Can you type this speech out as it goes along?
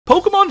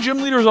Pokemon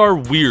gym leaders are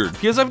weird,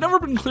 because I've never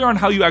been clear on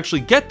how you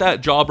actually get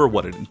that job or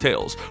what it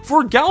entails.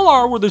 For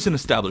Galar, where there's an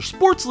established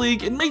sports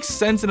league, it makes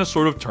sense in a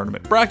sort of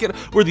tournament bracket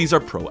where these are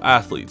pro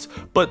athletes.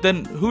 But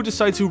then who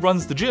decides who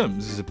runs the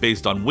gyms? Is it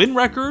based on win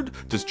record?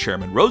 Does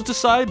Chairman Rose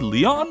decide?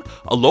 Leon?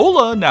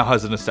 Alola now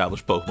has an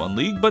established Pokemon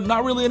league, but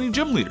not really any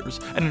gym leaders.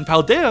 And in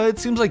Paldea, it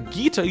seems like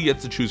Geeta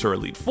gets to choose her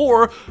Elite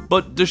Four,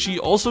 but does she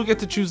also get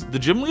to choose the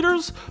gym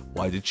leaders?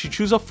 Why did she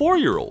choose a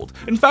 4-year-old?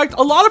 In fact,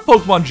 a lot of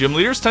Pokemon gym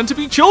leaders tend to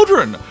be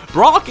children.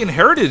 Brock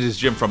inherited his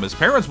gym from his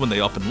parents when they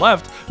up and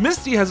left.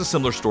 Misty has a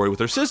similar story with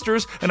her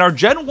sisters, and our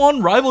Gen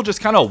 1 rival just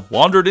kinda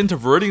wandered into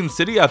Viridian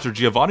City after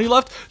Giovanni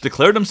left,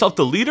 declared himself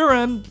the leader,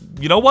 and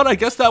you know what, I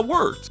guess that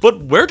worked. But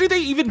where do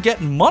they even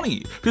get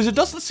money? Because it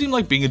doesn't seem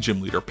like being a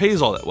gym leader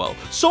pays all that well.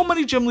 So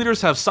many gym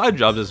leaders have side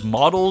jobs as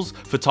models,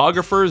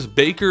 photographers,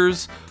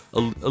 bakers,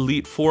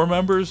 Elite Four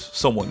members.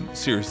 Someone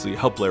seriously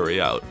help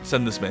Larry out.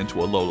 Send this man to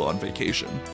Alola on vacation.